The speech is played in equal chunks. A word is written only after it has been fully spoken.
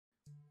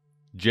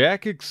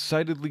Jack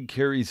excitedly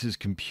carries his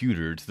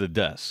computer to the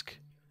desk,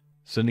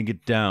 setting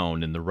it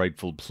down in the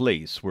rightful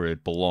place where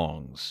it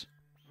belongs.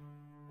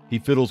 He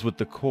fiddles with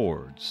the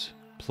cords,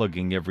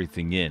 plugging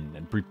everything in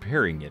and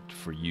preparing it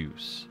for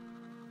use.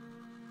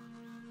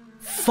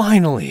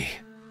 Finally!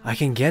 I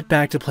can get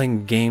back to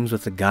playing games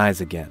with the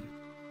guys again.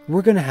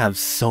 We're gonna have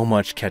so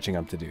much catching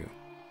up to do.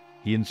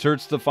 He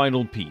inserts the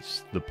final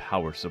piece, the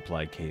power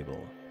supply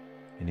cable,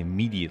 and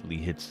immediately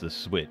hits the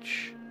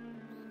switch.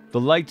 The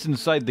lights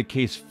inside the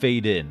case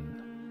fade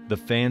in, the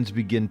fans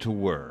begin to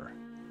whir,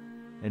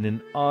 and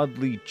an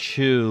oddly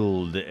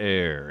chilled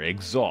air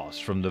exhausts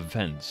from the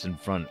vents in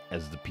front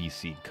as the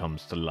PC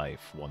comes to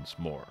life once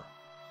more.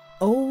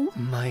 Oh,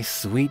 my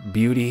sweet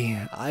beauty,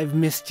 I've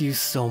missed you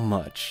so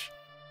much.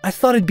 I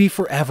thought it'd be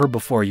forever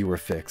before you were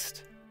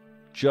fixed.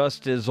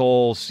 Just as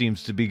all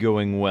seems to be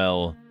going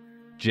well,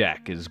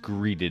 Jack is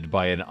greeted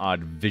by an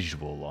odd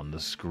visual on the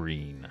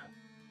screen.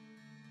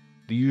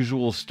 The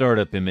usual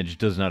startup image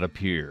does not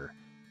appear,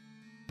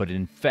 but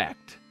in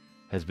fact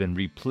has been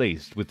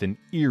replaced with an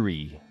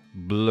eerie,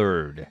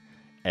 blurred,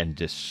 and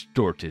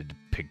distorted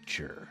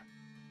picture.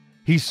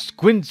 He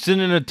squints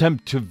in an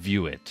attempt to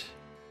view it.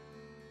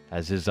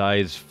 As his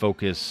eyes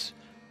focus,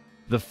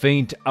 the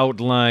faint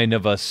outline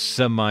of a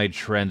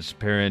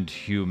semi-transparent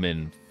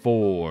human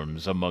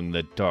forms among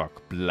the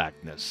dark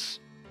blackness.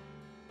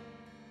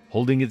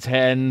 Holding its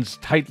hands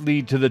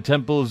tightly to the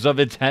temples of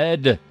its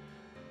head,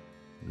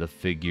 the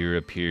figure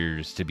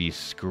appears to be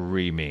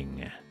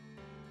screaming.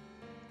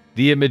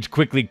 The image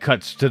quickly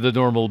cuts to the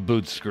normal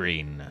boot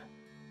screen,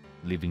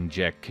 leaving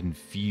Jack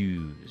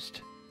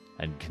confused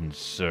and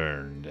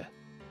concerned.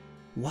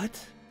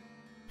 What?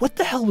 What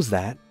the hell was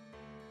that?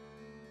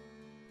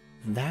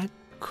 That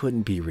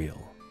couldn't be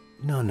real.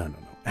 No.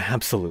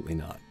 Absolutely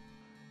not.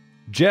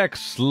 Jack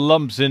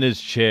slumps in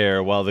his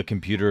chair while the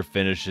computer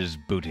finishes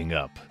booting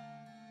up,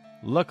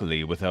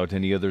 luckily without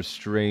any other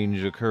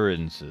strange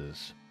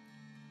occurrences.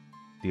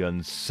 The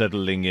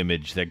unsettling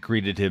image that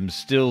greeted him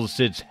still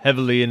sits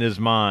heavily in his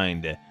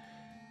mind,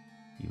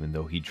 even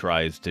though he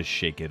tries to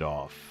shake it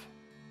off.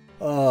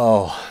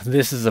 Oh,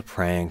 this is a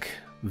prank.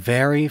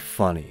 Very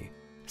funny.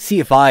 See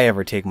if I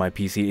ever take my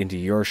PC into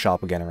your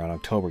shop again around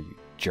October, you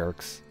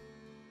jerks.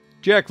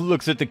 Jack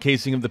looks at the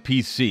casing of the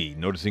PC,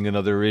 noticing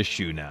another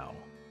issue now.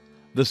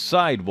 The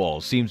sidewall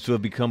seems to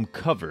have become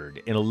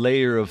covered in a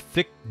layer of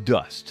thick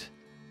dust,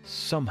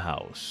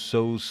 somehow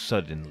so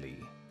suddenly.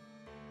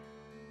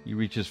 He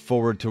reaches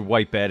forward to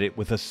wipe at it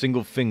with a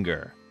single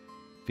finger,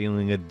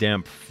 feeling a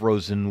damp,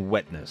 frozen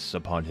wetness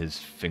upon his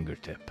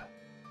fingertip.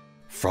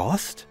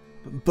 Frost?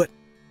 But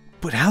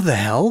how the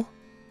hell?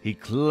 He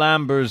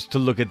clambers to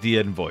look at the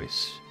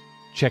invoice,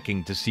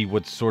 checking to see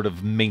what sort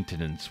of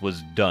maintenance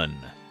was done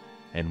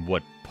and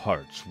what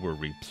parts were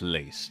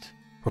replaced.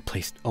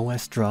 Replaced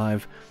OS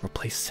drive,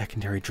 replaced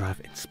secondary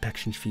drive,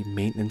 inspection fee,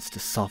 maintenance to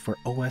software,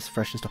 OS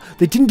fresh install.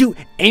 They didn't do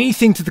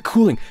anything to the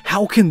cooling.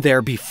 How can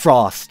there be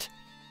frost?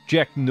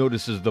 Jack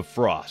notices the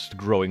frost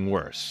growing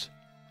worse,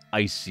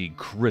 icy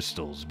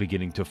crystals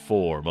beginning to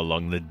form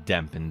along the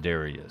dampened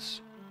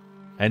areas,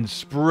 and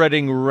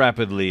spreading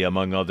rapidly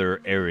among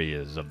other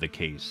areas of the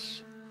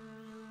case.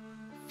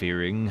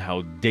 Fearing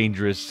how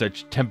dangerous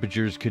such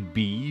temperatures could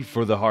be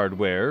for the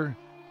hardware,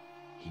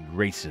 he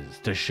races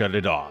to shut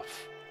it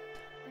off.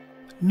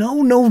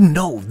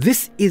 No,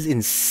 this is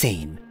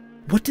insane.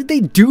 What did they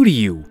do to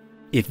you?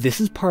 If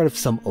this is part of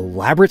some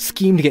elaborate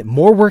scheme to get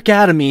more work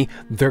out of me,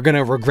 they're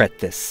gonna regret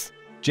this.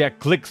 Jack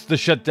clicks the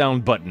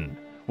shutdown button,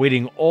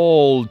 waiting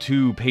all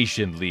too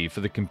patiently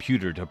for the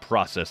computer to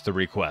process the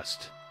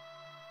request.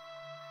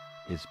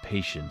 His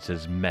patience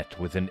is met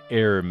with an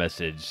error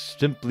message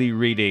simply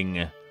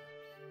reading,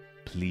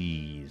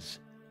 "Please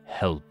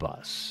help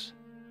us."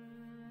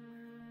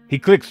 He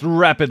clicks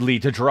rapidly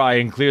to try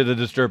and clear the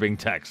disturbing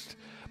text,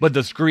 but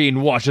the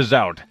screen washes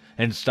out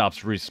and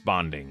stops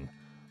responding,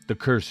 the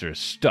cursor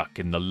stuck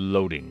in the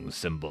loading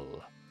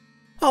symbol.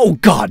 Oh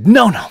God,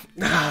 no.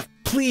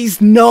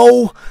 Please,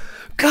 no.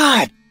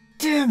 God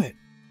damn it.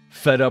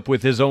 Fed up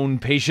with his own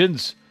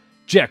patience,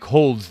 Jack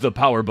holds the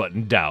power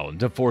button down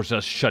to force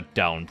a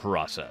shutdown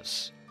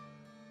process.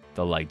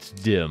 The lights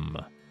dim,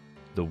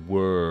 the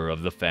whir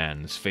of the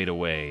fans fade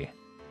away,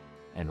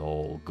 and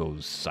all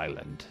goes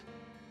silent.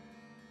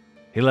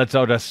 He lets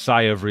out a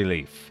sigh of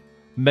relief,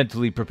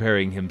 mentally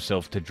preparing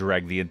himself to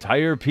drag the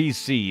entire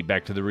PC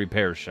back to the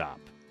repair shop.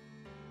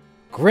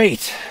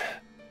 Great.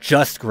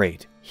 Just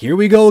great. Here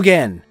we go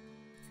again.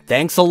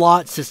 Thanks a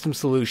lot, System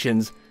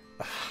Solutions.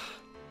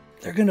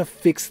 They're gonna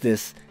fix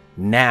this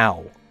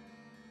now.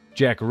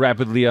 Jack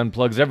rapidly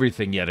unplugs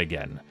everything yet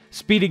again,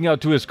 speeding out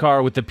to his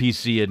car with the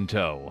PC in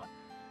tow.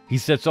 He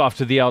sets off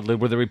to the outlet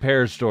where the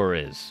repair store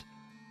is.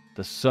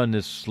 The sun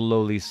is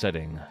slowly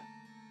setting,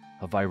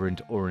 a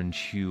vibrant orange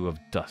hue of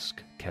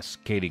dusk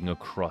cascading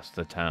across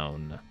the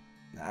town.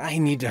 I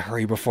need to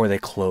hurry before they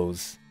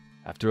close.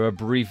 After a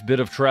brief bit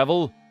of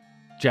travel,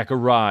 Jack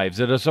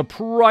arrives at a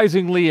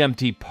surprisingly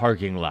empty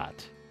parking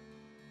lot.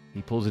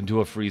 He pulls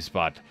into a free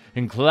spot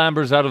and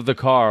clambers out of the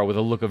car with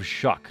a look of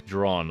shock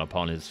drawn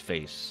upon his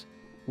face.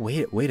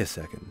 Wait a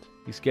second.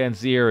 He scans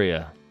the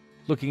area,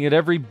 looking at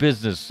every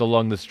business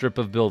along the strip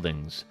of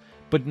buildings,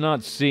 but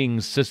not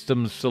seeing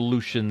Systems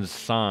Solutions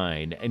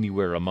sign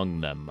anywhere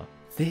among them.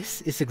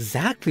 This is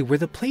exactly where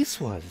the place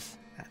was.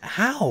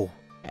 How?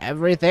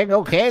 Everything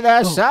okay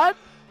there, son?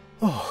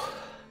 Oh.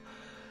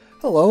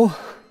 Hello.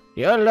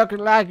 You're looking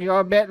like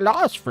you're a bit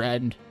lost,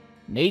 friend.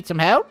 Need some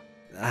help?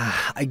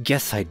 I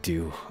guess I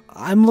do.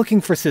 I'm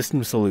looking for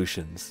System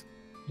Solutions.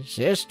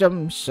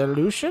 System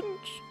Solutions?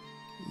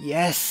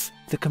 Yes,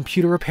 the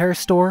computer repair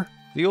store.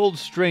 The old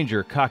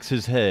stranger cocks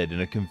his head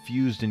in a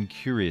confused and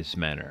curious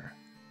manner.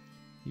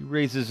 He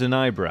raises an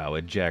eyebrow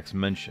at Jack's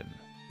mention.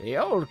 The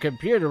old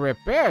computer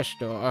repair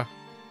store?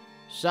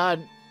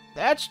 Son,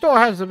 that store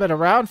hasn't been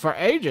around for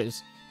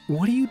ages.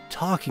 What are you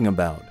talking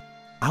about?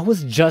 I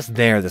was just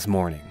there this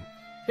morning.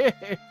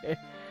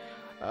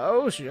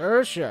 Oh,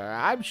 sure.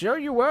 I'm sure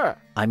you were.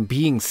 I'm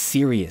being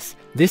serious.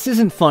 This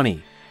isn't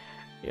funny.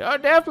 You're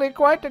definitely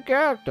quite the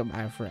character,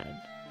 my friend.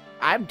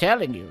 I'm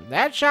telling you,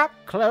 that shop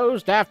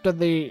closed after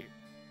the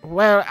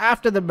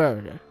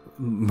murder.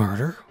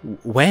 Murder?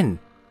 When?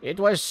 It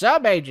was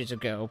some ages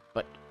ago,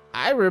 but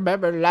I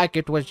remember like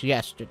it was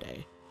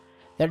yesterday.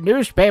 The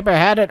newspaper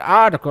had an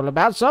article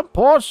about some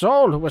poor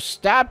soul who was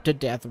stabbed to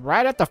death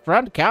right at the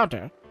front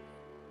counter.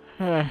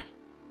 They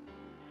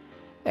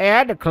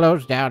had to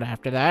close down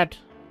after that.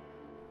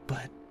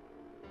 But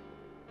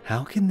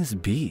how can this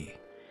be?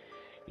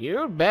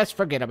 You'd best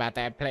forget about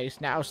that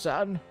place now,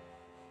 son.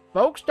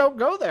 Folks don't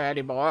go there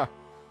anymore.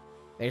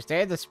 They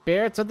say the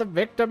spirits of the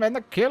victim and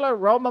the killer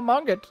roam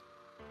among it,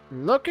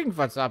 looking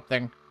for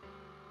something.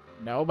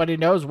 Nobody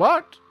knows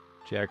what.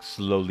 Jack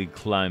slowly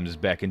climbs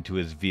back into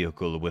his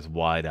vehicle with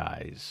wide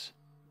eyes.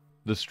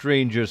 The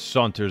stranger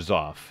saunters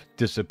off,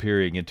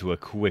 disappearing into a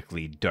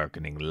quickly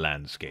darkening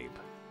landscape.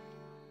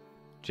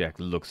 Jack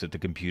looks at the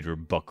computer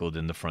buckled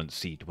in the front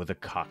seat with a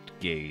cocked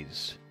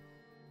gaze.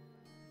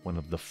 One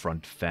of the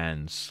front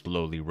fans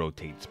slowly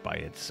rotates by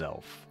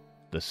itself,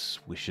 the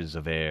swishes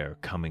of air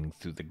coming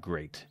through the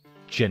grate,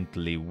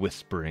 gently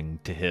whispering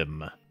to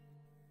him.